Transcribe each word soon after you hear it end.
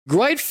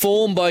Great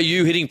form by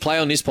you hitting play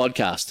on this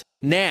podcast.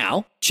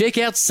 Now, check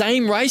out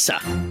Same Racer,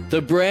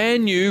 the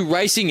brand new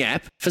racing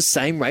app for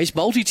same race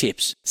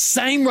multi-tips.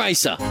 Same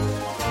Racer.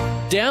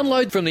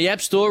 Download from the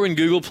App Store and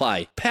Google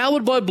Play.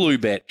 Powered by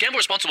Bluebet. Gamble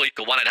responsibly.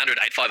 Call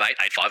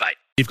 1-800-858-858.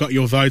 You've got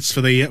your votes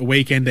for the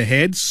weekend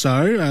ahead,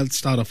 so let's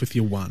start off with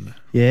your one.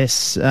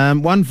 Yes,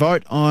 one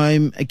vote.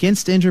 I'm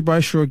against Andrew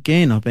Brayshaw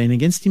again. I've been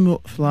against him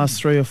for the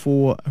last 3 or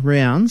 4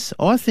 rounds.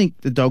 I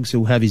think the Dogs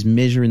will have his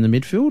measure in the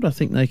midfield. I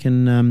think they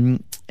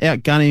can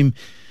outgun him,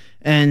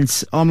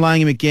 and I'm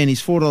laying him again.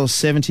 He's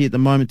 $4.70 at the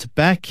moment to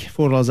back,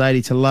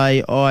 $4.80 to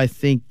lay. I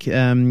think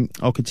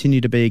I'll continue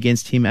to be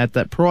against him at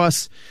that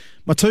price.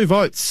 My 2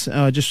 votes,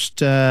 I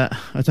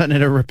don't need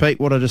to repeat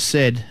what I just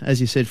said.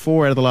 As you said,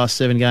 4 out of the last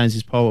 7 games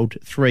he's polled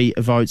 3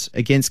 votes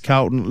against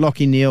Carlton.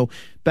 Lachie Neale,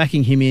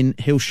 backing him in,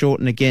 he'll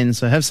shorten again.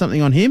 So have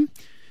something on him.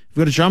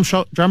 We've got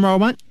a drum roll,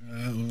 mate?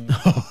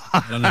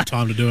 I don't have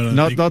time to do it.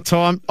 Not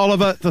time.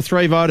 Oliver, the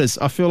 3 voters.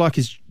 I feel like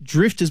his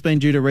drift has been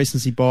due to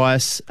recency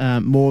bias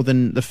more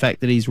than the fact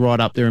that he's right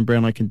up there in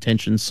Brownlow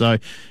contention. So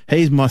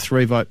he's my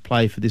 3-vote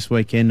play for this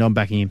weekend. I'm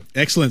backing him.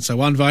 Excellent. So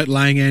 1 vote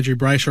laying Andrew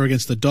Brayshaw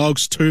against the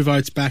Dogs, 2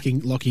 votes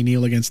backing Lachie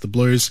Neale against the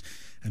Blues,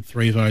 and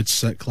 3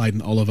 votes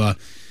Clayton Oliver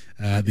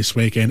this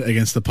weekend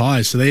against the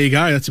Pies. So there you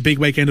go. That's a big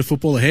weekend of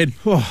football ahead.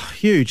 Oh,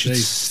 huge. Jeez.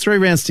 It's 3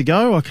 rounds to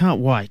go. I can't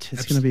wait.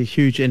 It's going to be a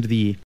huge end of the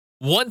year.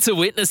 Want to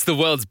witness the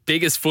world's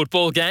biggest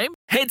football game?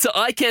 Head to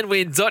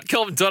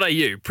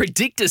iCanWin.com.au,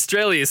 predict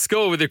Australia's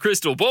score with a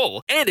crystal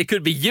ball, and it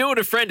could be you and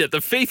a friend at the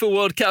FIFA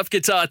World Cup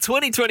Qatar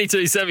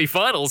 2022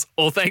 semi-finals,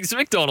 all thanks to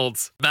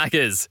McDonald's.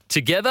 Maccas,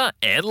 together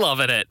and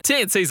loving it.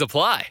 TNCs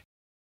apply.